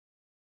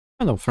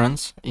Hello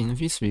friends, in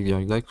this video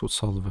I'd like to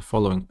solve the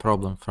following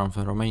problem from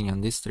the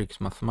Romanian District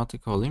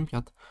Mathematical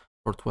Olympiad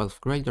for 12th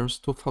graders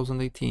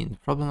 2018.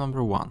 Problem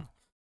number 1.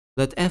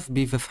 Let f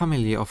be the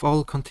family of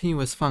all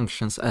continuous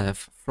functions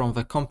f from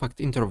the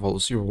compact interval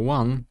 0,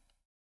 1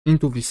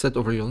 into the set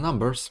of real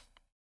numbers,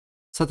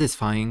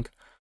 satisfying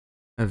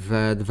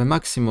that the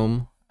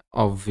maximum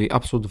of the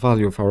absolute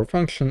value of our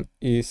function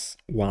is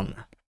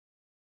 1.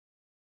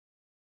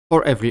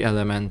 For every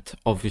element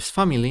of this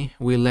family,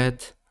 we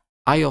let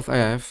I of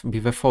f be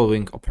the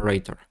following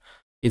operator.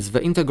 It's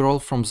the integral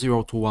from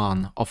 0 to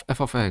 1 of f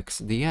of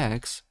x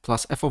dx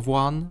plus f of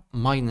 1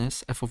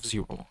 minus f of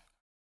 0.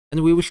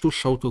 And we wish to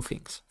show two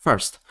things.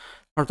 First,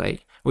 part A,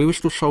 we wish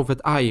to show that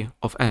I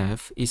of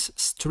f is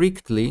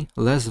strictly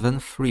less than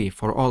 3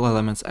 for all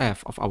elements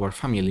f of our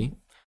family.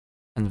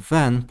 And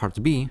then,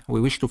 part B, we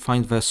wish to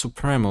find the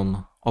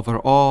supremum over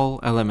all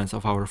elements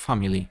of our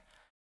family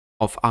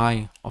of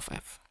I of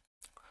f.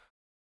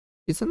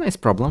 It's a nice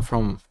problem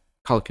from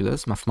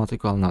calculus,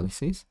 mathematical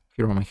analysis.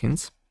 Here are my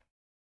hints.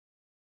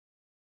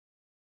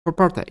 For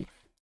part A,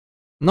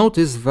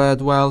 notice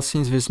that, well,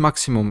 since this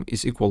maximum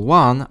is equal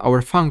 1,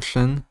 our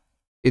function,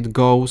 it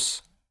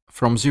goes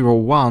from 0,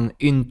 1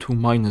 into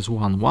minus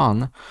 1,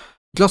 1.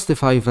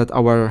 Justify that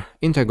our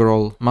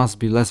integral must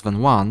be less than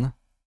 1,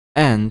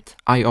 and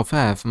I of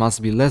f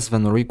must be less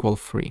than or equal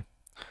 3.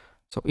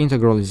 So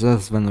integral is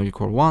less than or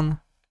equal 1,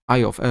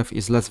 I of f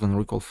is less than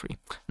or equal 3.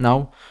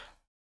 Now,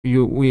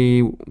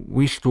 we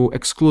wish to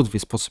exclude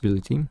this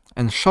possibility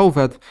and show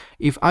that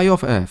if I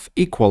of f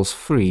equals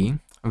 3,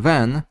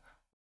 then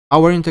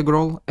our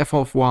integral f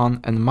of 1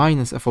 and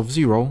minus f of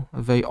 0,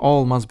 they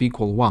all must be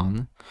equal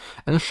 1,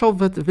 and show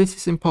that this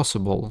is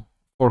impossible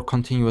for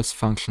continuous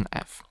function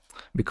f.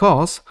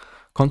 Because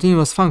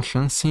continuous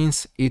function,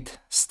 since it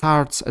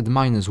starts at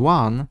minus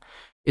 1,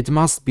 it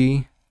must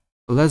be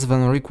less than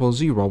or equal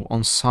 0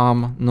 on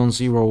some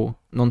non-zero,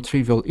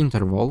 non-trivial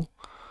interval,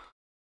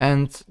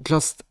 and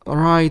just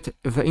write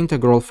the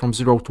integral from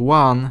 0 to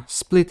 1,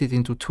 split it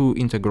into two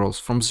integrals,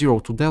 from 0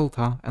 to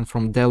delta and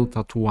from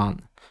delta to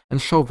 1, and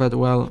show that,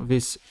 well,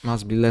 this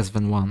must be less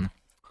than 1.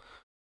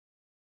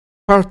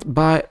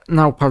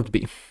 Now part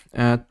B.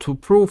 To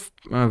prove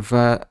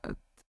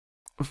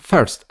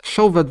first,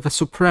 show that the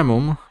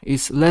supremum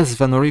is less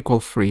than or equal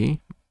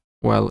 3.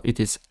 Well, it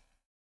is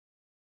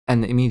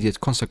an immediate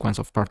consequence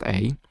of part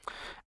A.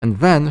 And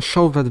then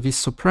show that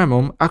this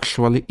supremum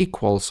actually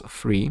equals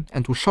 3.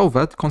 And to show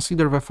that,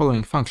 consider the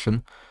following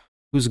function,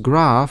 whose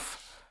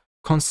graph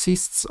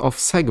consists of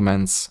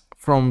segments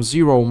from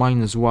 0,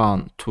 minus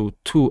 1 to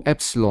 2,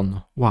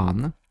 epsilon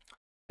 1.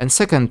 And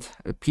second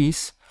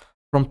piece,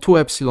 from 2,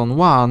 epsilon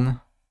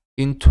 1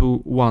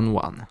 into 1,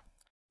 1,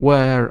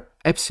 where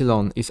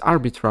epsilon is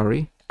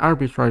arbitrary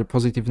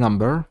positive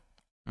number,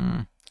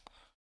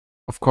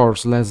 of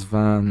course less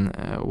than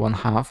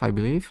 1/2, I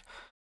believe,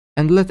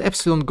 and let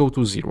epsilon go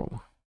to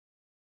 0.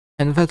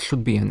 And that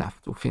should be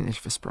enough to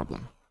finish this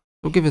problem.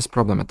 So give this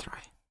problem a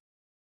try.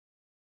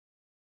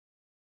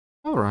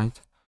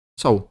 Alright,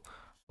 so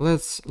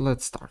let's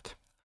start.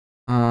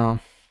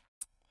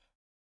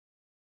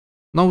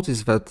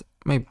 Notice that,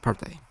 maybe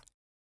part A.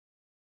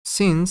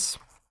 Since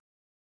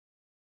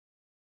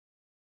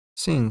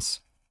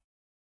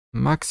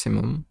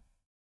maximum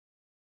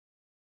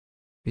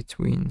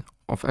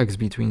of x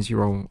between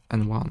 0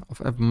 and 1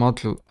 of f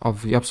module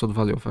of the absolute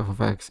value of f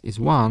of x is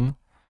 1,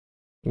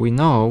 we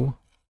know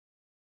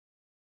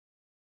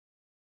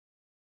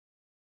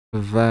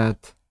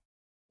that,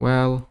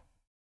 well,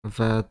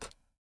 that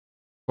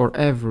for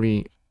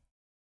every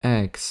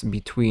x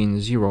between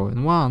 0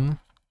 and 1,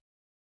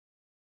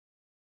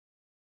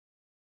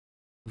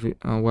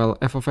 well,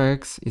 f of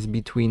x is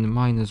between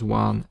minus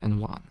 1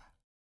 and 1.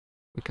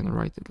 We can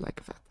write it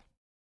like that.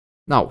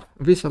 Now,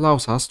 this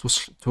allows us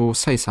to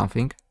say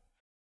something,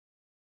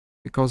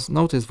 because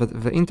notice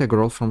that the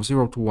integral from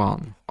 0 to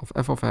 1 of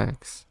f of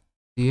x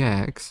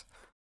dx,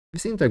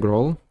 this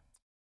integral,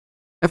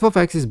 f of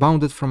x is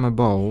bounded from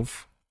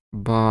above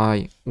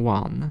by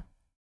 1.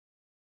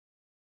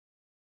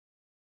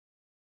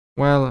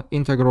 Well,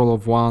 integral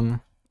of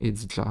 1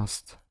 is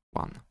just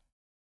 1.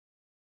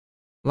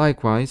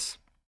 Likewise,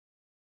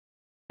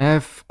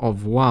 f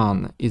of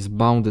 1 is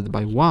bounded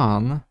by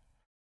 1,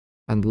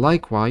 and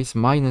likewise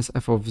minus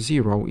f of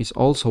 0 is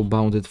also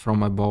bounded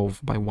from above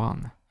by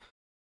 1.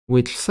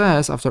 Which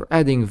says, after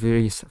adding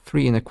these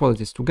three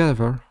inequalities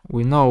together,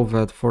 we know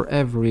that for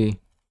every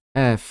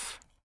f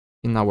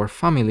in our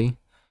family,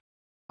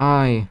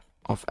 I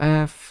of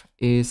f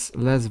is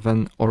less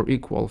than or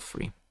equal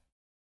 3.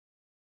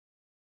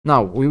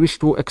 Now, we wish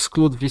to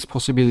exclude this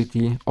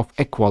possibility of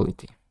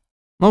equality.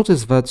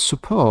 Notice that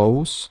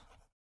suppose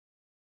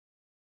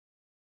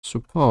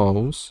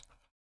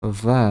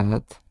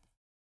that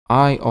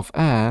I of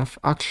f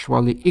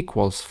actually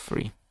equals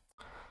 3.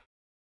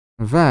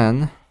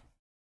 Then,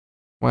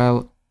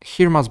 well,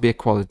 here must be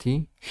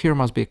equality, here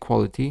must be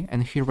equality,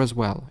 and here as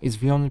well. It's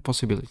the only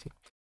possibility.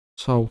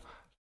 So,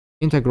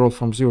 integral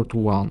from 0 to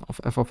 1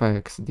 of f of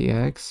x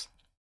dx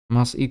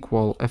must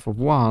equal f of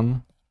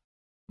 1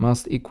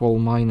 must equal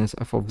minus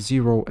f of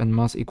 0 and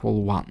must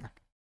equal 1.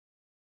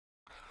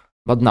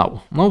 But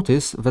now,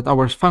 notice that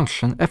our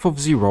function f of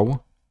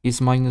 0 is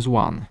minus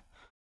 1.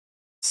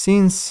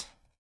 Since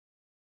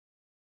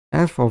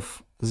f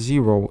of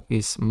 0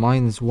 is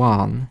minus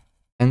 1,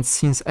 and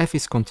since f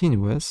is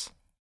continuous,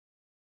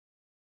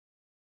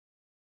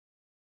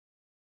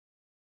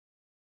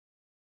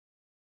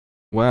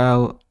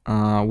 well,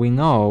 we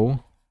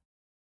know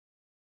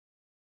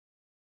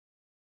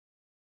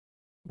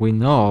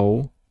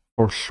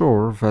for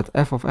sure that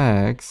f of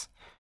x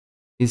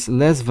is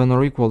less than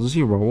or equal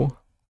 0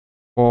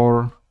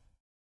 for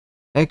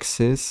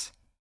x's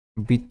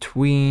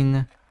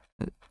between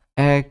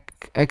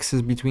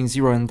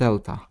 0 and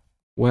delta,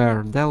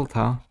 where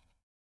delta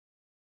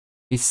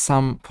is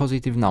some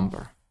positive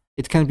number.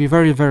 It can be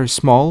very, very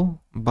small,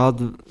 but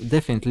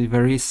definitely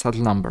there is such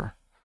number.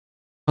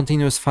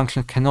 Continuous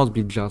function cannot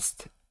be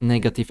just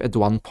negative at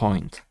one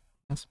point.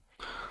 Yes?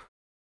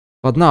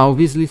 But now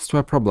this leads to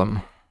a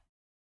problem.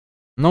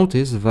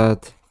 Notice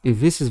that if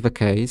this is the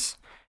case,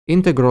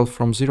 integral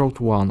from 0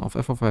 to 1 of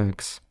f of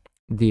x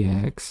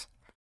dx,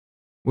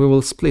 we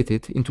will split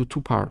it into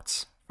two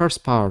parts.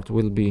 First part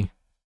will be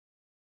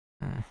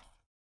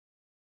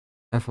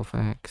f of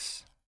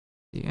x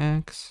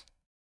dx,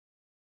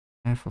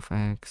 f of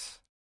x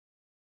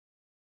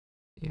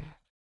dx.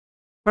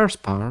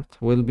 First part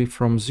will be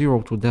from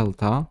 0 to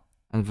delta,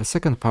 and the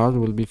second part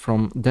will be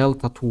from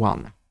delta to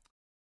 1.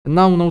 And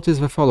now notice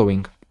the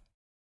following.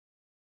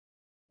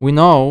 We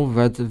know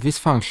that this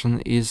function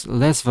is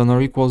less than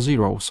or equal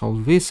 0,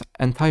 so this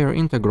entire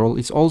integral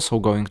is also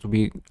going to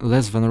be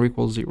less than or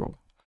equal 0.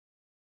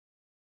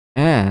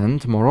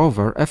 And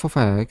moreover, f of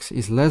x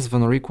is less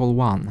than or equal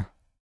 1.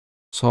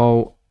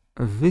 So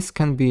this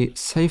can be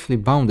safely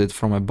bounded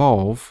from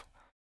above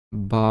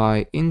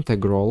by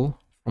integral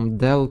from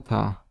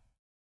delta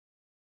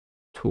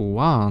to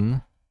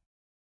 1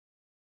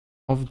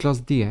 of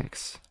just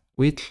dx,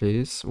 which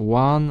is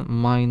 1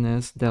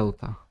 minus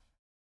delta.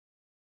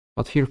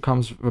 But here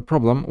comes the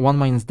problem. 1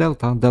 minus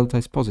delta, delta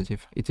is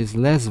positive. It is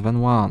less than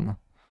 1.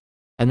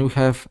 And we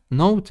have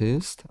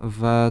noticed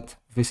that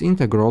this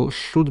integral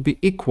should be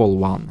equal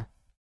 1.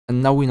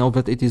 And now we know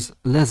that it is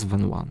less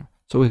than 1.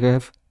 So we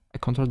have a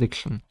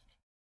contradiction.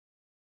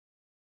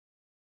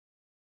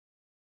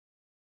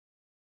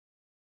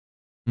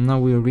 Now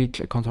we reach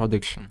a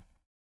contradiction.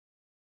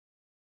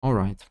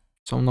 Alright,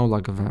 so no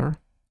lag there.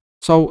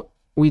 So,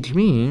 which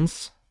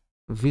means,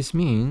 this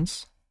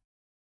means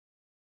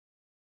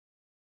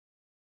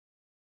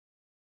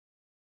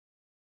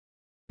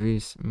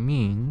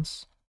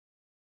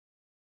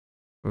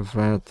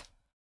that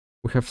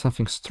we have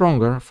something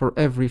stronger. For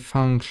every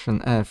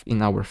function f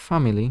in our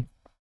family,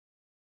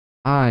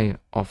 I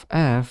of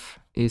f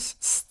is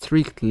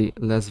strictly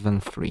less than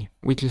 3,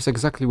 which is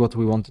exactly what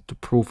we wanted to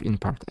prove in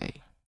part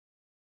A.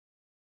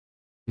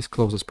 This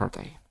closes part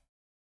A.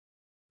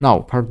 Now,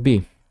 part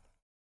B.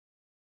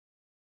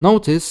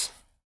 Notice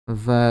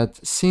that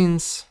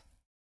since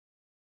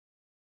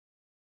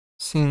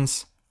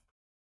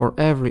for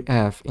every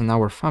f in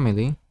our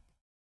family,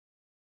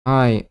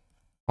 I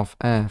of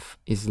f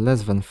is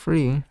less than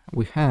 3,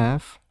 we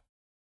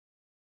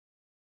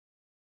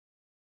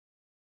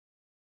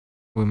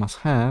must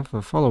have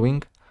the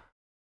following: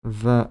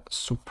 the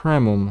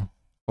supremum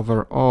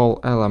over all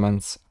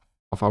elements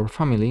of our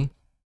family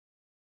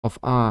of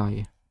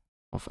I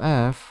of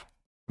f,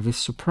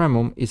 this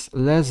supremum is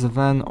less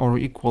than or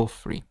equal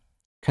 3.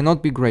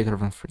 Cannot be greater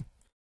than 3.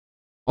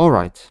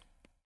 Alright,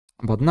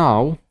 but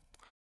now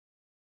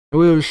we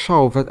will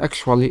show that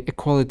actually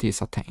equality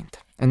is attained.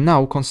 And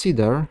now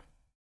consider,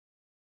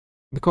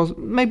 because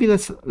maybe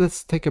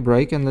let's take a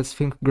break and let's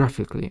think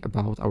graphically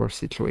about our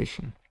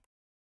situation.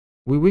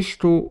 We wish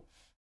to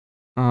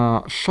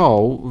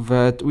show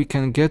that we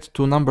can get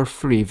to number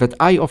 3, that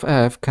I of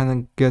f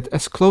can get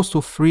as close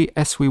to 3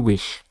 as we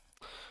wish.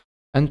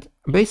 And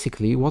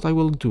basically what I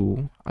will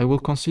do, I will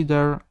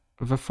consider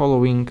the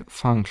following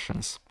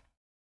functions.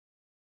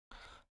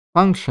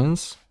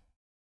 Functions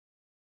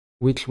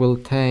which will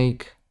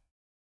take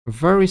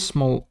very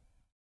small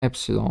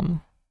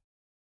epsilon,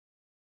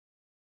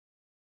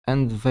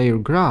 and their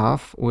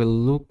graph will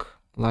look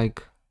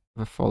like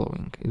the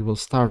following. It will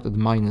start at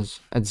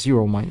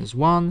 0, minus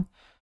 1.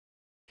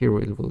 Here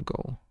it will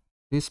go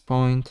this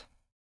point.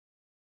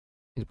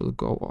 It will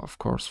go, of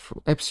course,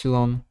 through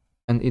epsilon,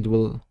 and it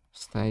will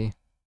stay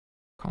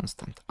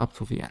constant up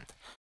to the end.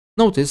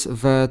 Notice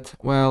that,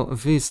 well,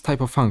 this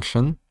type of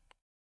function,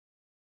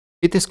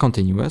 it is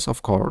continuous,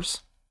 of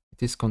course.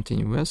 It is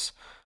continuous.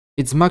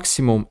 Its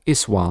maximum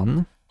is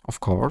 1, of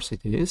course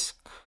it is.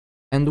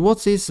 And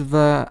what is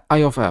the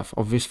I of f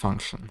of this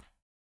function?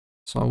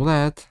 So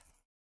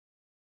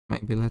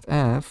maybe let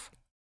f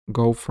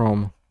go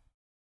from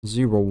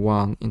 0,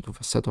 1 into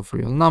the set of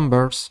real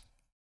numbers,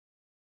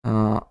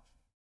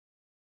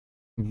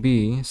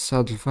 be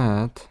such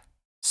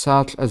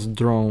as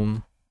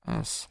drawn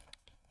as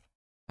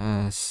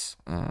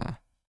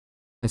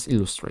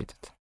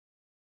illustrated.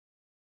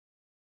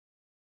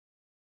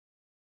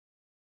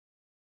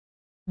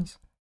 Yes.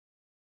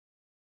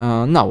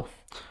 Now,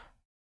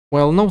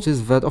 well,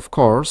 notice that, of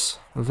course,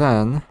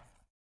 then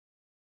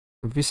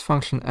this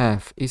function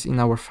f is in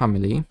our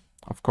family.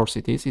 Of course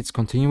it is. It's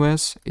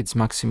continuous. Its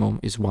maximum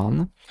is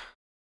 1.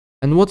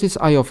 And what is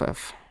I of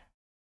f?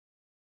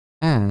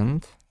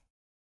 And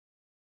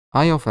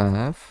I of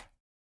f,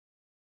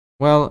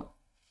 well,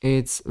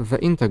 it's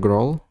the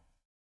integral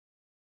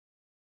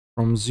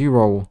from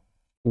 0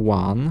 to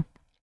 1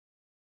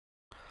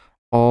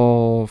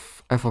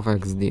 of f of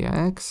x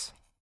dx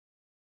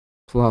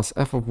plus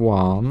f of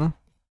 1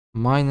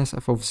 minus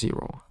f of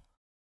 0.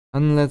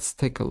 And let's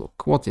take a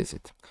look. What is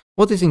it?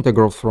 What is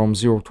integral from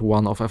 0 to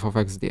 1 of f of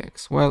x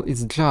dx? Well,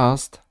 it's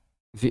just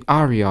the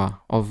area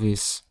of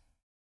this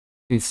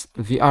is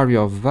the area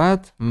of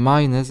that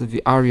minus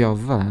the area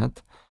of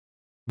that.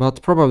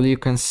 But probably you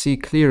can see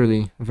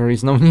clearly there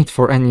is no need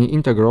for any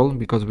integral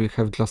because we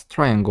have just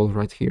triangle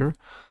right here.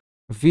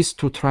 These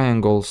two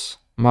triangles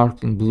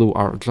marked in blue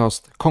are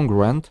just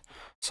congruent,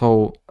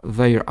 so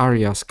their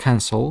areas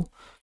cancel.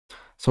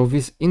 So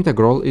this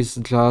integral is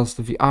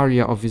just the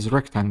area of this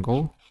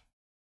rectangle,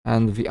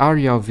 and the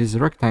area of this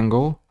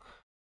rectangle,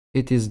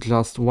 it is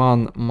just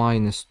 1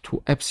 minus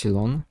 2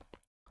 epsilon.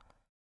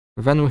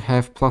 Then we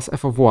have plus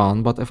f of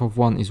 1, but f of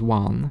 1 is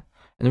 1,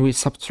 and we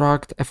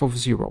subtract f of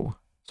 0.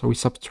 So we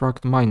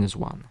subtract minus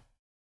 1.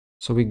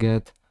 So we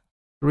get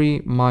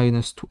 3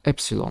 minus 2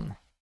 epsilon.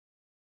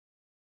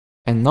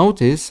 And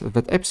notice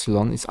that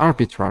epsilon is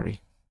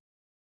arbitrary.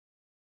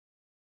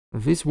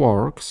 This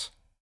works.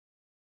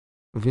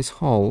 This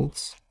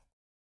holds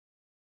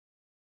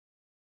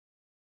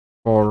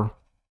for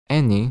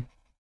any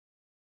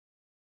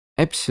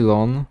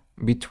epsilon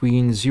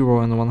between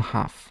 0 and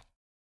 1/2.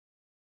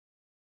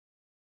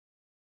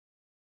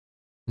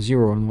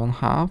 0 and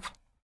 1/2.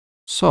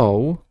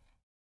 So,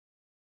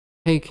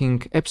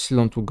 taking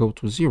epsilon to go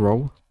to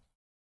 0,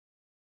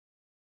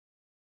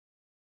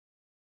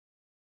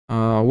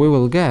 we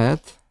will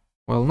get,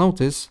 well,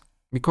 notice,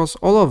 because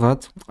all of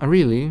that,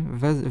 really,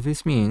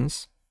 this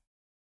means,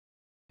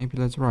 maybe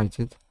let's write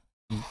it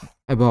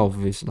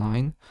above this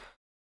line,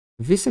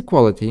 this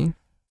equality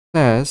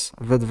says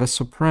that the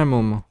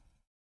supremum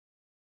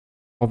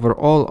over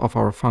all of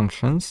our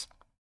functions,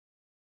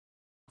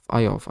 of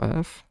I of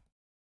f,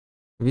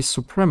 this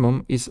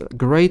supremum is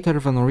greater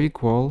than or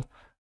equal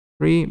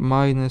 3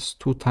 minus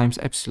 2 times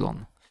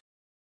epsilon.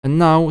 And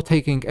now,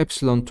 taking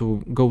epsilon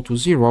to go to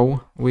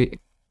 0, we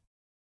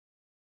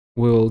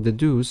will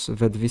deduce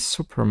that this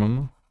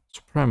supremum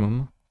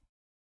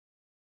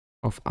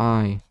of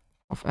I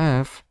of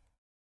f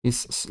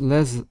is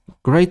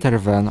greater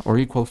than or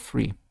equal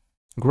 3.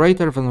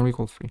 Greater than or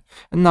equal 3.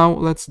 And now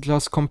let's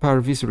just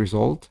compare this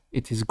result.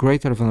 It is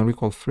greater than or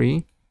equal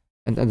 3,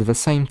 and at the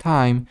same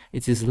time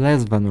it is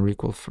less than or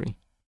equal 3.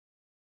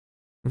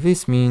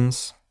 This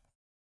means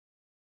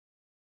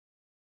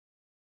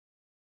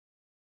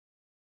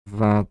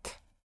that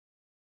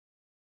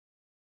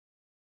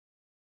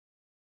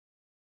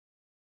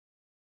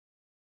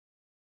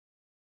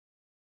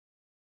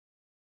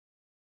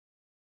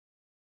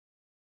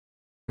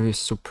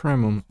this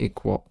supremum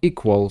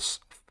equals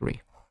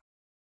 3.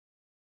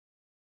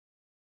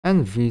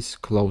 And this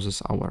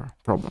closes our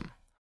problem.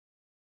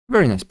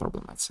 Very nice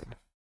problem, I'd say.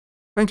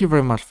 Thank you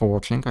very much for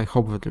watching. I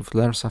hope that you've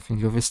learned something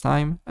new this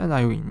time, and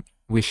I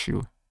wish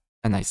you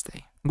a nice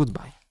day.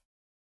 Goodbye.